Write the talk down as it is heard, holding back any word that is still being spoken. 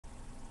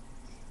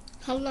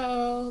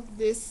Hello,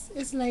 this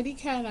is Lady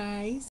Cat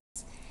Eyes,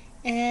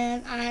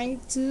 and I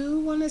do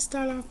want to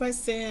start off by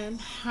saying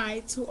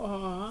hi to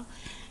all.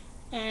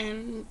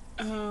 And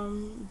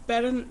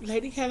better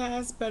Lady Cat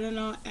Eyes, better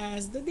known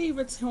as the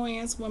Diva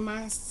Twins, when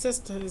my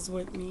sister is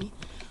with me,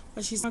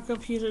 when she's on the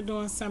computer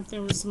doing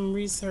something with some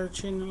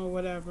researching or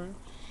whatever.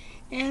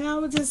 And I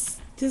would I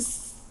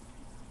just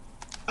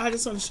want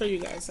to show you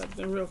guys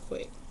something real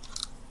quick.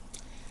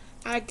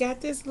 I got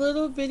this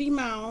little bitty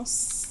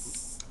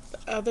mouse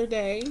the other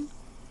day.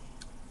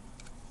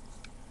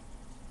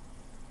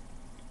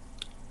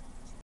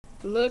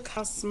 Look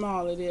how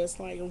small it is,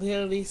 like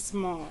literally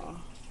small.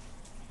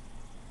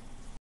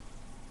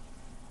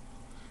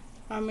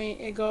 I mean,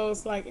 it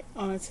goes like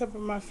on the tip of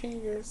my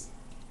fingers.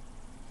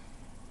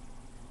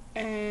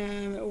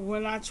 And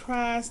when I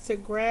tries to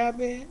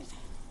grab it,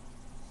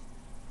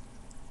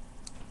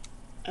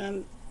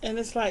 and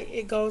it's like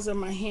it goes in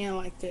my hand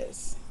like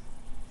this.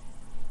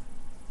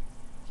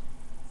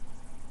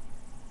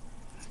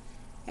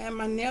 And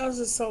my nails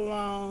are so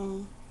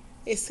long,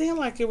 it seemed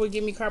like it would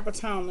give me carpal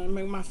tunnel and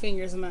make my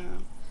fingers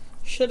numb.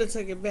 Should have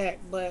took it back,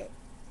 but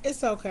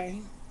it's okay.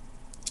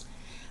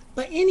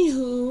 But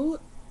anywho,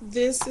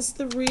 this is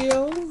the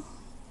real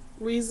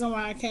reason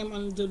why I came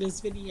on to do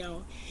this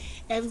video.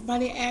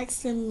 Everybody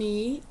asking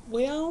me,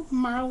 well,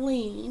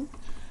 Marlene,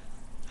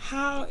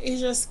 how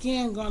is your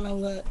skin gonna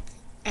look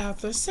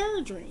after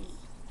surgery?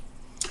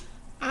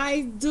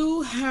 I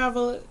do have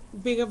a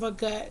big of a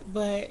gut,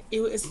 but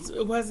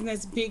it wasn't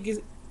as big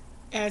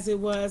as it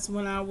was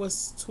when I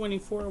was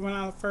 24, when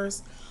I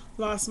first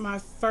lost my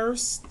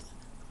first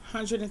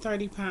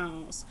 130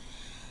 pounds.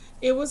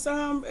 It was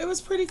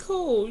pretty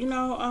cool,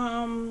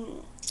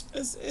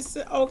 it's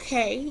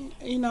okay.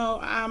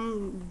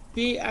 I'm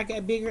big. I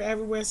got bigger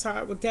everywhere, so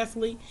I would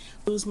definitely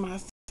lose my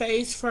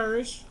face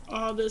first.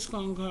 All this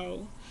gonna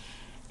go,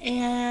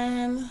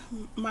 and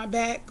my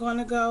back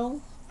gonna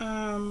go.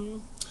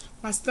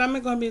 My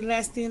stomach gonna be the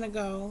last thing to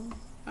go,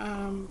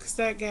 cause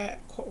that got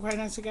right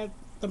now. She got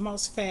the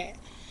most fat.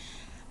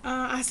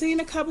 I seen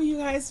a couple of you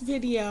guys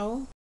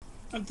video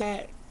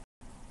that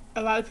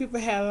a lot of people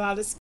had a lot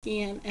of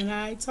skin, and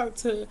I talked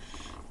to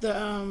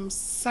the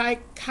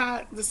psych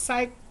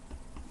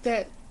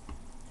that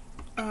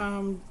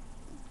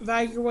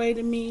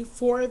evaluated me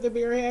for the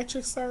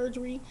bariatric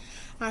surgery.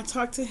 I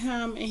talked to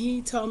him, and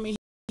he told me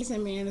he's a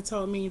man that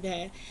told me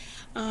that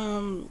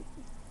um,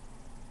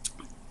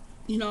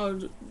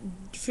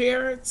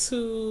 fair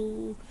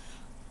to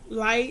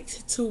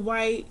light to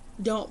white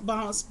don't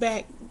bounce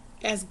back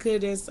as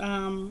good as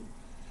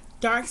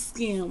dark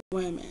skinned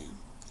women.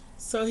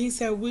 So he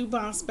said we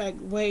bounce back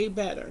way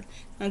better.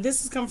 Now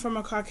this is coming from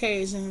a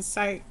Caucasian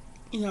psych,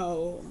 you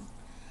know,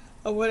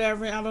 or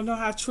whatever. I don't know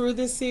how true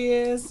this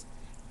is.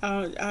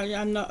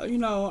 I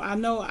know, I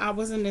know I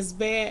wasn't as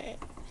bad,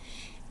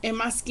 and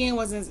my skin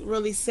wasn't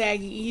really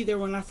saggy either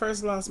when I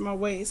first lost my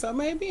weight. So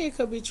maybe it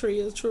could be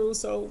true.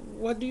 So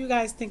what do you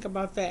guys think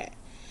about that?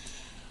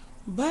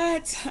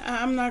 But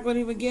I'm not going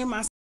to even get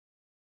my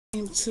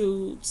skin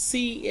to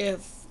see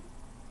if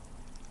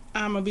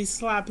I'm gonna be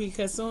sloppy,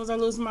 because as soon as I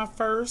lose my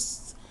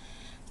first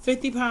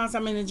 50 pounds,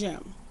 I'm in the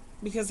gym,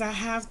 because I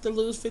have to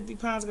lose 50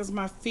 pounds because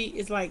my feet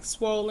is like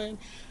swollen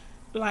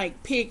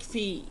like pig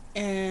feet,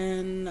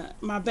 and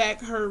my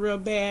back hurt real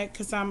bad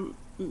because I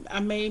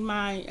made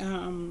my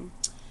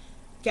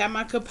got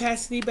my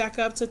capacity back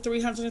up to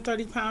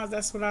 330 pounds.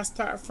 That's what I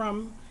start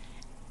from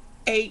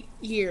 8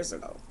 years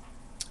ago.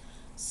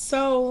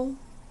 So,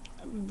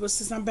 but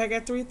since I'm back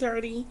at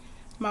 330,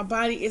 my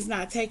body is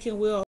not taking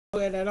well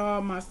at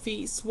all. My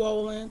feet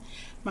swollen,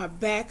 my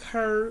back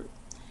hurt,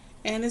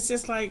 and it's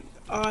just like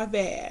all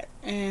bad.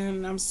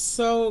 And I'm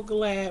so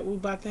glad we're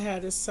about to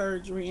have this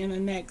surgery in the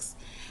next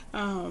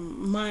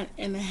month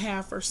and a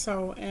half or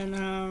so.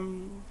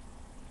 And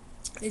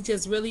it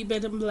just really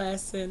been a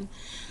blessing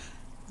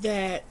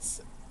that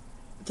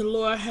the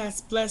Lord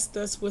has blessed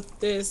us with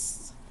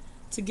this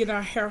to get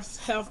our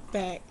health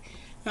back,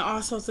 and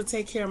also to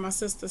take care of my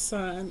sister's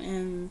son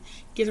and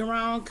get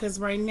around, because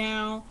right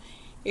now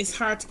it's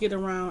hard to get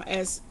around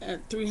as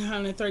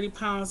 330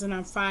 pounds, and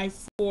I'm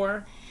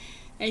 5'4",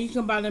 and you can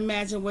about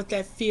imagine what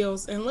that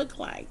feels and look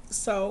like.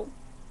 So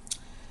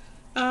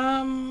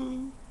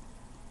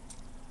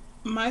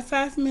my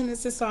 5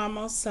 minutes is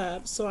almost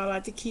up, so I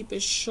like to keep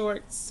it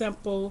short,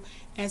 simple,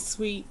 and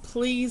sweet.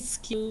 Please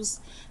excuse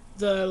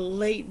the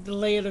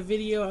delay of the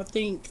video. I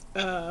think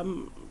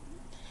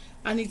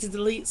I need to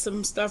delete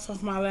some stuff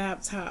off my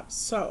laptop.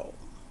 So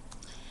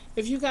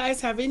if you guys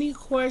have any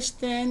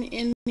question,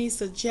 any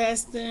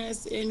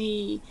suggestions,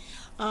 any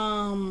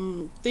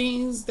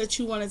things that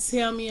you want to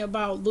tell me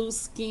about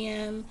loose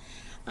skin,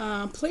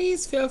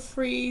 please feel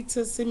free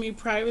to send me a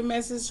private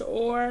message,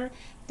 or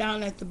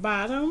down at the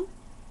bottom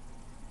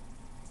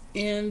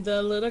in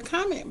the little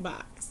comment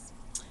box.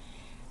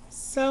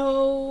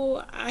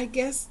 So I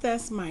guess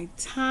that's my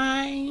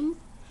time.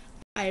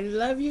 I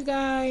love you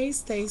guys.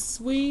 Stay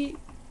sweet.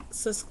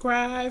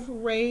 Subscribe,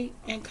 rate,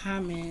 and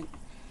comment.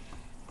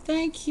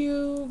 Thank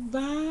you.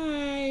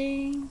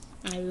 Bye.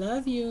 I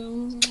love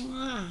you.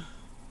 Mwah.